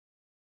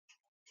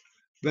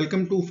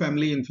Welcome to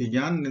Family in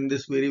Figyan. In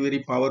this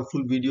very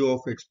powerful video of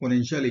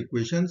exponential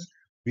equations,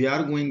 we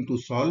are going to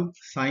solve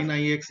sin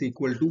ix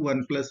equal to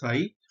 1 plus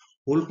I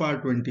whole power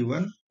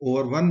 21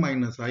 over 1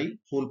 minus I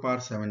whole power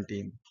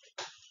 17.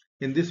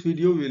 In this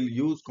video, we will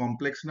use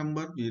complex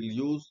number, we will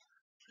use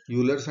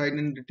Euler's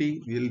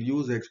identity, we will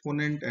use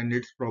exponent and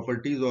its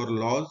properties or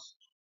laws,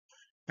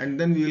 and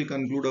then we will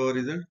conclude our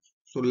result.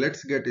 So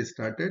let's get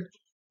started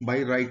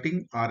by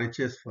writing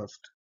RHS first.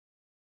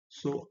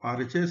 So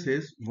RHS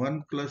is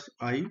 1 plus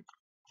I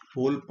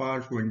whole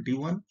power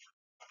 21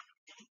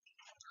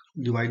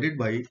 divided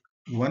by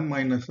 1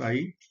 minus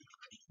I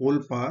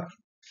whole power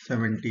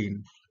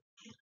 17.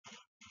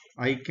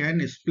 I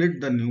can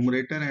split the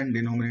numerator and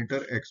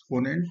denominator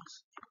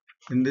exponents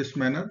in this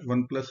manner.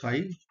 1 plus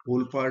I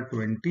whole power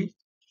 20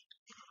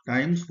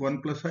 times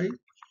 1 plus I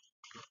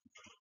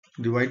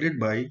divided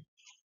by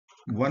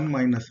 1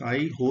 minus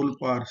I whole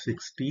power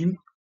 16,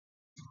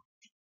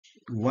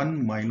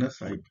 1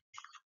 minus I.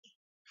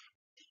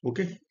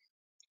 Okay.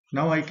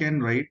 Now I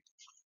can write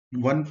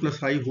 1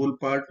 plus I whole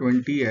power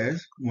 20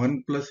 as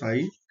 1 plus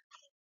I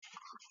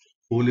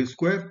whole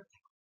square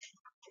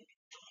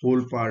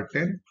whole power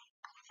 10,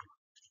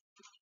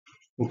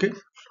 okay,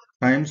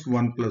 times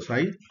 1 plus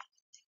I.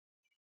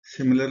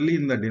 Similarly,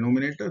 in the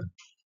denominator,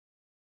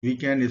 we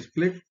can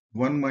split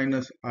 1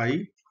 minus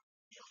I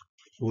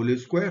whole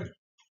square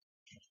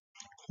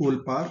whole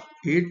power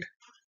 8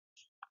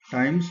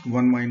 times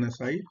 1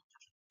 minus I,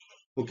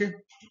 okay.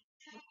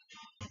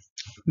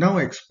 Now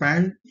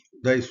expand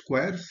the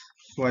squares.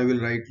 So I will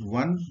write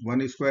 1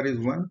 square is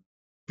 1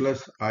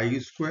 plus I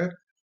square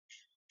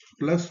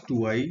plus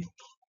 2I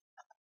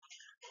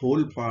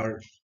whole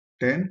power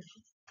 10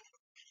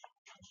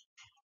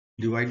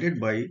 divided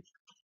by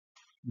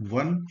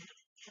 1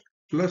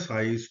 plus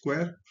I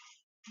square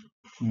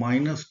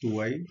minus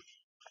 2I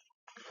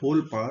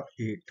whole power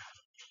 8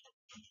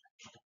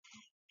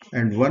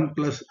 and 1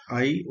 plus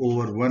I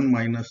over 1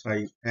 minus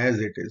I as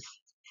it is.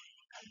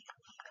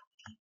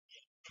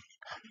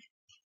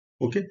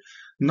 Okay,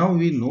 now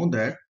we know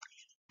that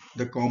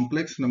the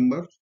complex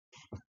number,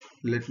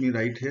 let me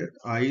write here,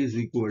 I is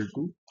equal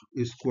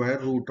to square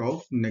root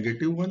of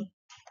 -1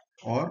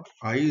 or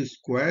I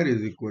square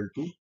is equal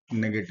to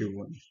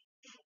 -1.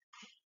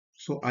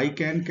 So I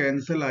can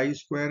cancel I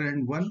square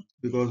and 1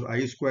 because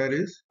I square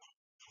is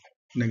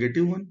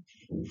 -1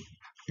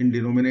 in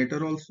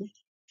denominator also.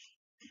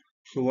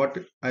 So what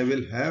I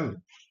will have,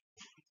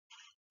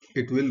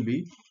 it will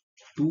be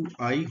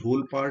 2I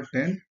whole power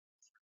 10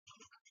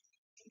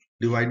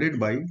 divided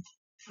by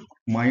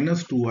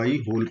minus 2I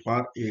whole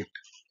power 8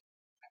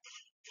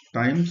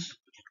 times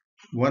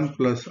 1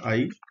 plus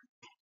I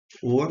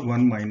over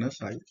 1 minus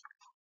I.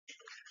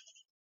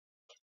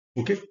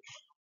 Okay.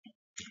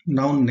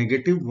 Now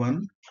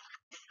 -1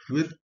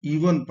 with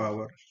even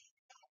power,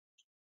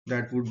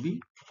 that would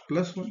be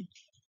plus 1.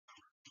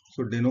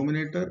 So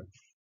denominator,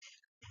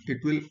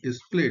 it will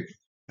split.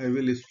 I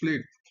will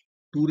split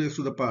 2 raised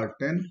to the power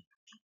 10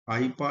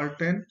 I power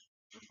 10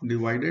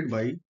 divided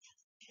by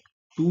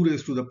 2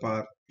 raised to the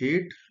power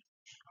 8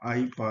 I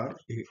power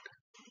 8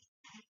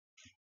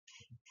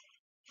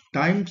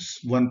 times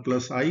 1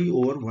 plus I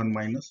over 1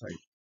 minus I.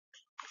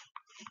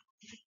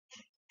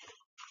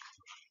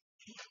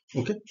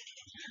 Okay.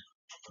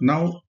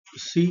 Now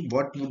see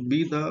what would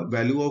be the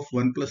value of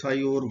 1 plus I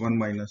over 1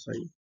 minus I.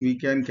 We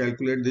can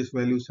calculate this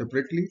value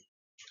separately.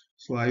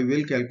 So I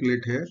will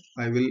calculate here.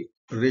 I will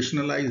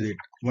rationalize it.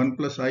 1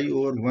 plus I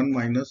over 1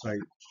 minus I.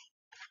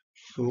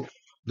 So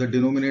the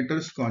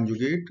denominators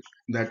conjugate,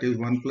 that is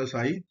 1 plus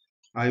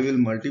I will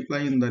multiply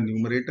in the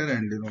numerator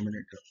and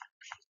denominator.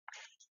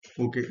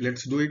 Okay,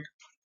 let's do it.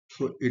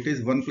 So it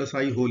is 1 plus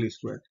I whole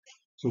square.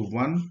 So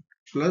 1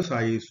 plus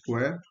I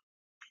square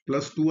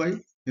plus 2I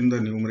in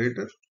the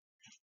numerator.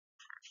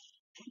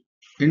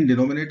 In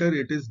denominator,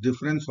 it is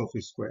difference of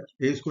square.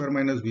 A square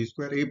minus B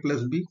square, A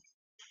plus B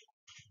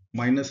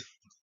minus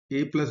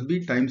A plus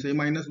B times A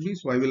minus B.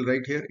 So I will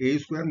write here A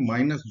square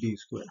minus B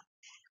square.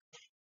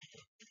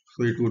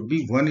 So it would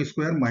be 1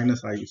 square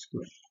minus I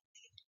square.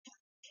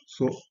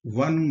 So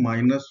 1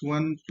 minus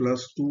 1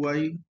 plus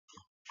 2I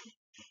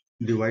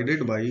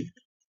divided by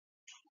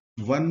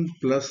 1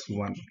 plus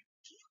 1.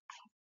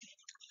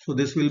 So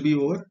this will be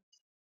over,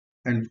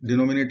 and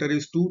denominator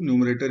is 2,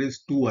 numerator is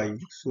 2I.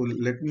 So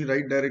let me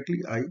write directly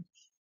I.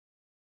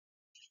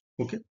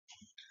 Okay.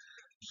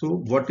 So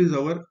what is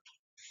our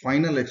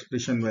final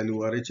expression value,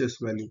 RHS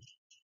value?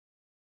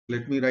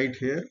 Let me write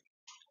here.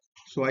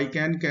 So I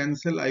can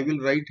cancel. I will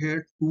write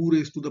here 2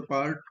 raised to the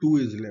power 2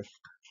 is left.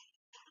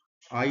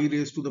 I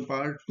raised to the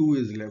power 2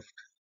 is left.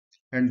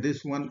 And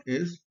this one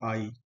is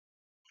I.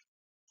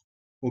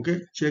 Okay,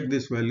 check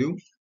this value.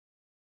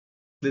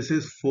 This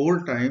is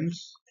 4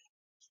 times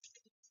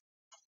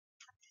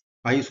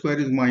I square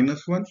is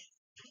minus 1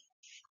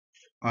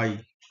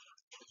 I.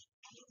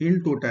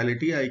 In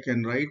totality, I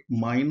can write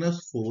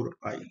minus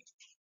 4I.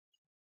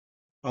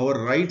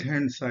 Our right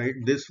hand side,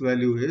 this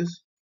value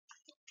is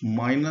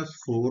minus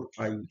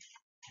 4I.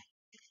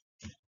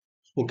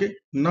 Okay,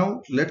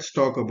 now let's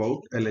talk about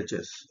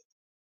LHS.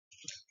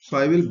 So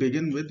I will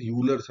begin with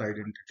Euler's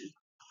identity.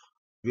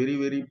 Very,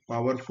 very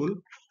powerful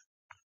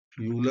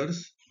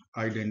Euler's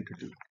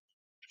identity.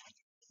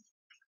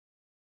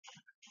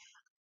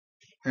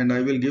 And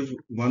I will give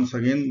once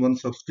again one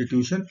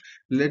substitution.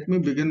 Let me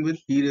begin with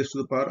e raised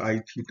to the power I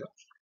theta.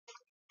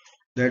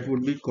 That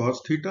would be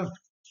cos theta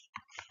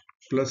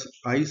plus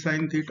I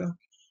sin theta,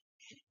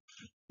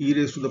 e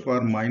raised to the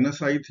power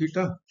minus I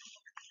theta,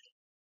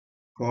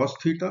 cos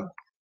theta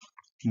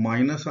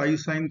minus I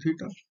sin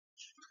theta.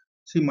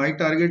 See, my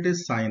target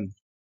is sine.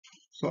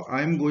 So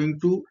I am going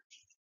to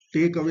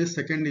take away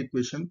second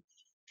equation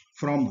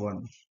from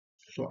 1.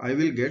 So I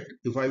will get,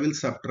 if I will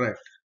subtract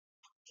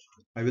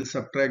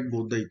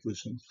both the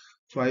equations.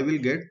 So I will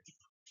get,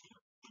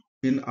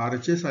 in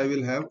RHS I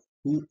will have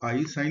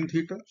 2I sin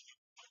theta.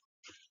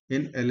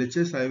 In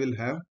LHS I will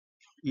have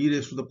e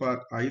raised to the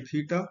power I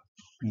theta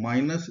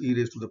minus e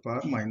raised to the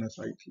power minus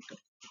I theta.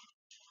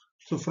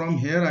 So from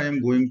here I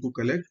am going to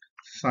collect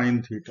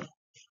sin theta.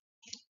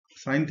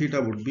 Sin theta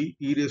would be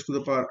e raised to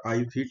the power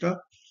I theta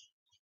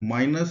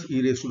minus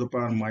e raised to the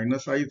power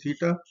minus I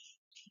theta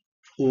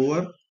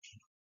over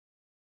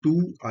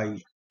 2I.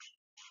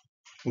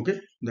 Okay,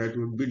 that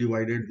would be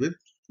divided with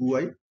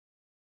 2I.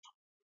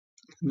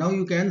 Now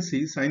you can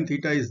see sin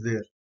theta is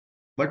there,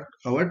 but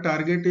our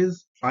target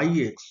is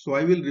Ix. So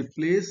I will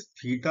replace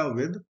theta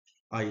with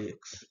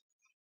Ix.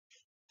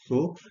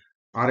 So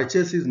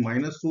RHS is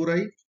minus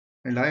 4I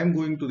and I am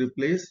going to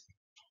replace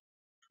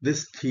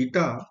this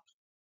theta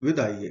with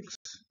Ix.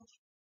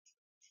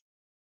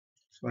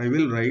 So I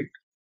will write,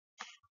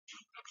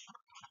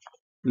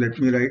 let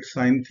me write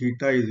sin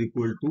theta is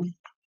equal to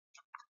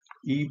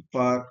e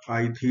power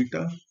I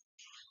theta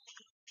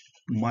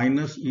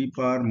minus e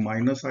power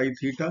minus I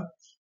theta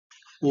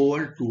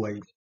over 2I.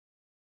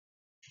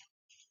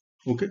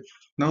 Okay,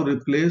 now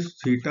replace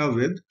theta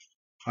with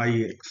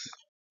Ix.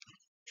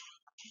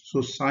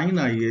 So sin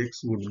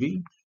Ix would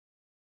be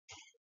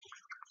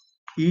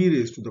e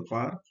raised to the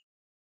power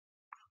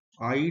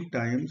I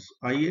times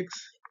Ix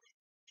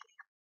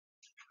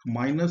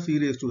minus e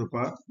raised to the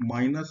power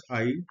minus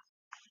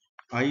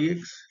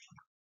Ix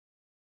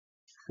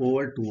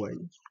over 2I.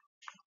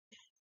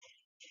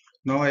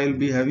 Now I will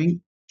be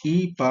having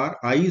e power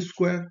I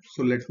square.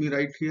 So let me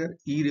write here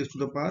e raised to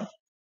the power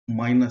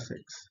minus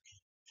x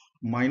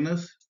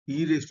minus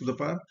e raised to the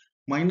power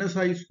minus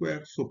I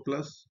square. So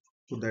plus.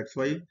 So that's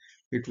why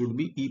it would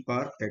be e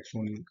power x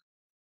only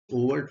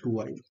over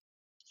 2I.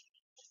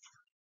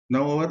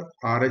 Now our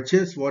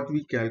RHS, what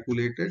we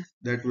calculated,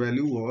 that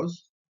value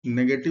was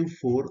negative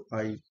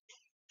 4I.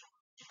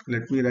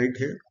 Let me write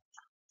here.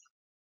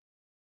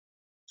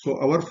 So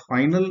our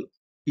final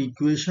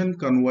equation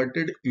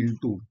converted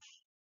into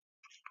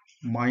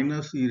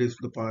minus e raised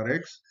to the power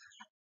x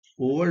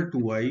over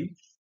 2I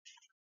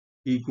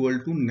equal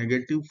to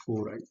negative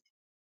 4I.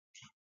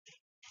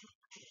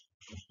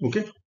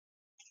 Okay.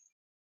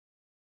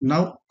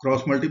 Now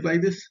cross multiply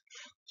this.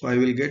 So I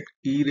will get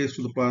e raised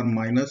to the power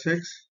minus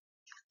x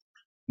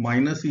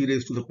minus e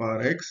raised to the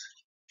power x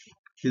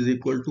is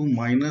equal to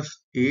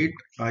minus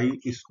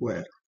 8I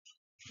square.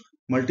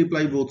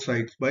 Multiply both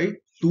sides by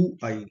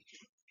 2I.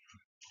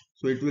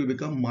 So it will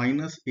become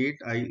minus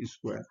 8I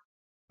square.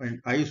 And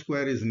I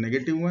square is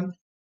negative 1.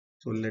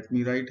 So let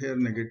me write here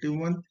negative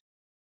 1.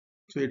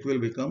 So it will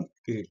become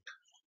 8.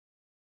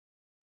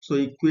 So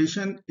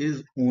equation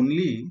is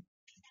only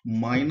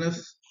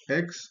minus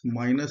x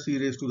minus e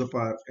raised to the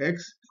power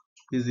x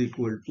is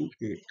equal to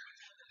 8.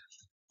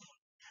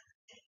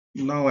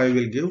 Now I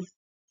will give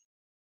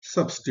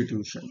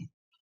substitution.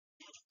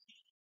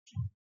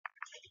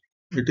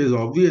 It is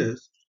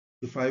obvious,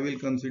 if I will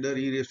consider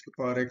e raised to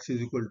the power x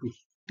is equal to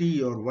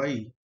t or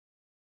y,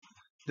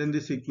 then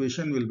this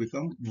equation will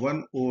become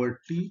 1 over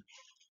t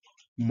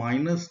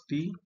minus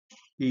t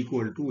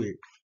equal to 8.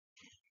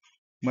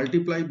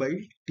 Multiply by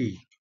t.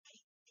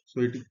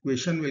 So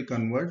equation will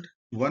convert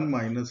 1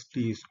 minus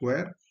t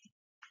square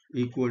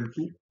equal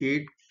to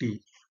 8t,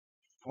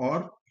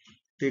 or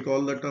take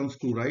all the terms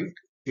to right,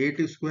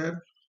 8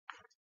 square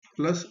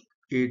plus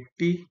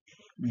 8t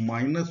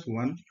minus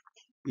 1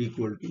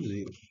 equal to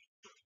 0.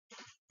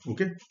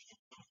 Okay.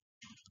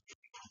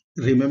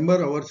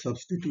 Remember our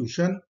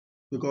substitution,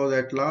 because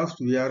at last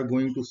we are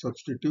going to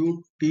substitute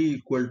t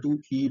equal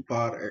to e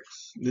power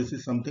x. This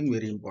is something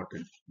very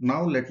important.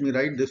 Now let me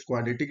write this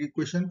quadratic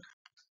equation.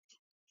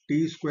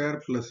 T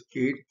square plus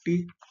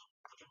 8t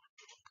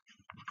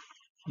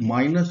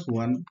minus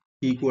 1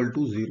 equal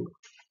to 0.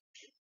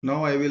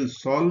 Now I will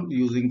solve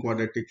using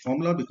quadratic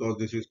formula, because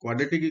this is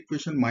quadratic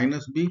equation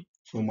minus b.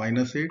 So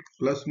minus 8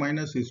 plus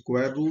minus is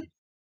square root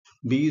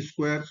b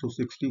square. So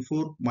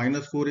 64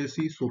 minus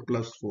 4ac. So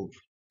plus 4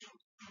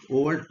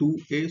 over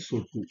 2a.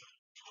 So 2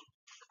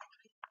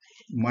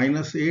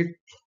 minus 8.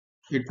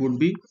 It would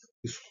be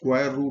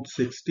square root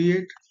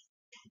 68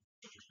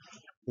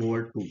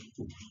 over 2.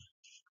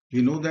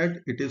 We know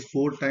that it is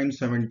 4 times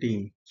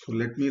 17. So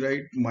let me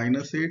write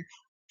minus 8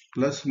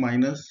 plus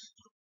minus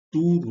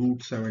 2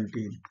 root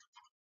 17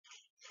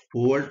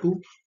 over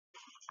 2.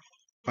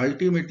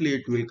 Ultimately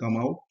it will come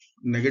out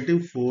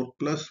negative 4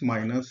 plus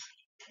minus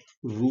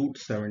root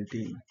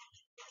 17.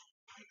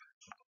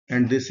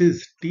 And this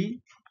is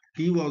t.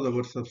 T was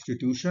our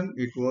substitution.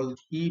 It was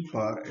e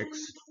power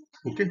x.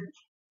 Okay.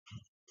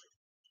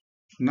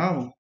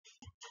 Now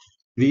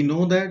we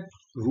know that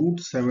root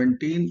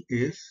 17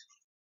 is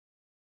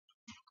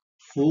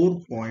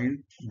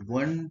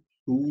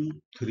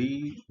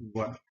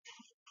 4.1231.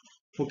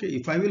 Okay,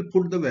 if I will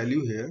put the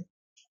value here,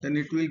 then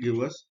it will give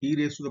us e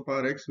raised to the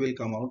power x will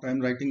come out. I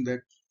am writing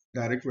that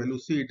direct value.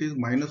 See, it is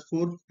minus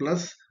 4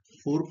 plus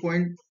 4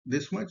 point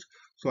this much.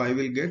 So I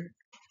will get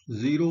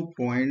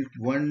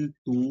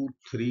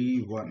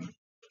 0.1231.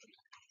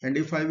 And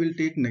if I will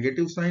take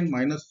negative sign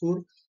minus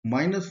 4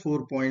 minus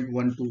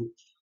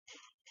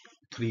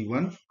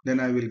 4.1231, then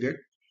I will get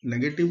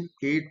negative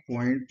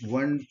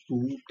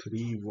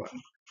 8.1231.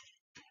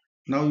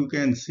 Now you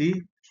can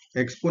see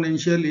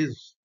exponential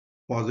is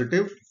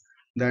positive.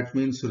 That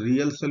means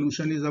real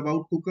solution is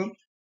about to come.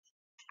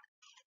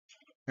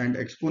 And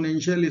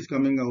exponential is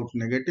coming out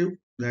negative.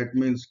 That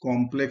means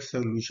complex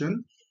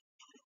solution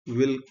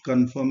will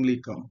confirmly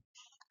come.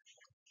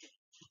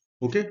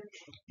 Okay.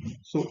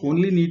 So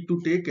only need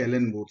to take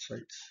ln both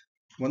sides.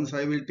 Once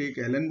I will take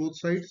ln both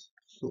sides.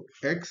 So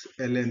x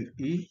ln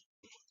e,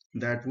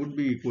 that would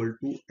be equal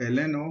to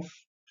ln of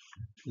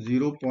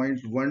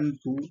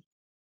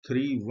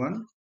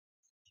 0.1231,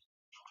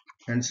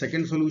 and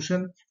second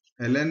solution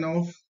ln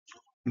of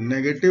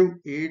negative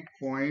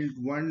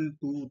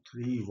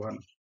 8.1231.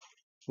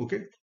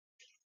 Okay,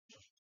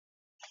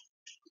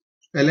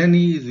 ln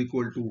e is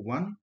equal to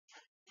 1.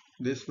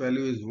 This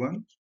value is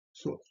 1.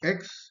 So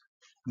x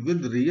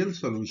with real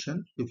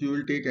solution, if you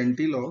will take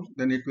anti-log,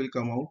 then it will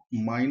come out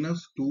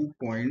minus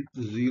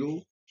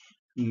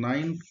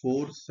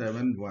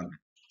 2.09471.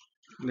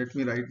 Let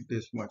me write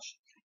this much.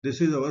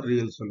 This is our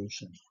real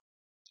solution.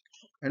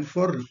 And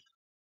for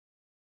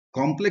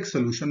complex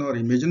solution or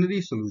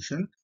imaginary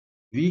solution,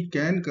 we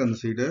can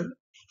consider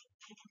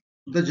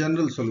the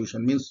general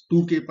solution, means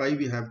 2k pi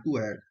we have to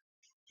add.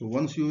 So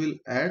once you will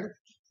add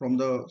from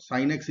the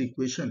sin x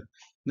equation,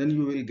 then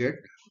you will get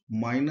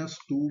minus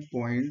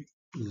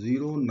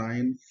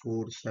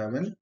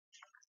 2.0947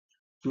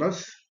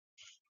 plus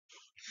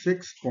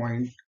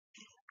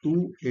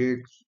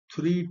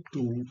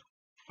 6.2832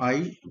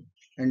 I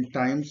and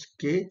times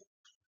k,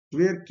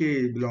 where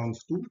k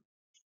belongs to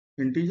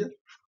integer.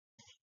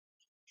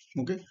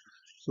 Okay,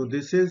 so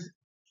this is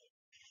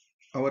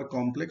our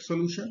complex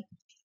solution,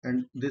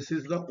 and this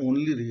is the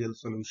only real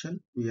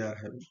solution we are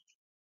having.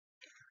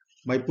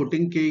 By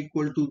putting k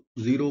equal to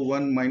 0,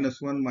 1,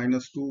 minus 1,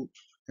 minus 2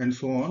 and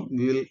so on,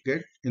 we will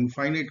get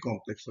infinite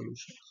complex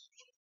solutions.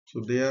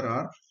 So there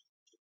are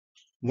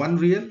one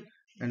real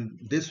and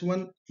this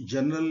one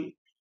general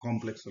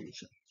complex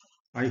solution.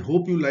 I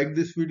hope you like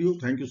this video.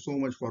 Thank you so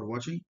much for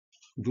watching.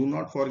 Do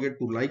not forget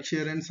to like,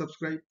 share and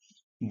subscribe.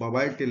 Bye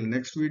bye till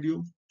next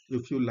video.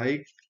 If you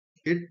like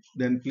it,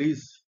 then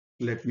please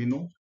let me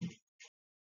know.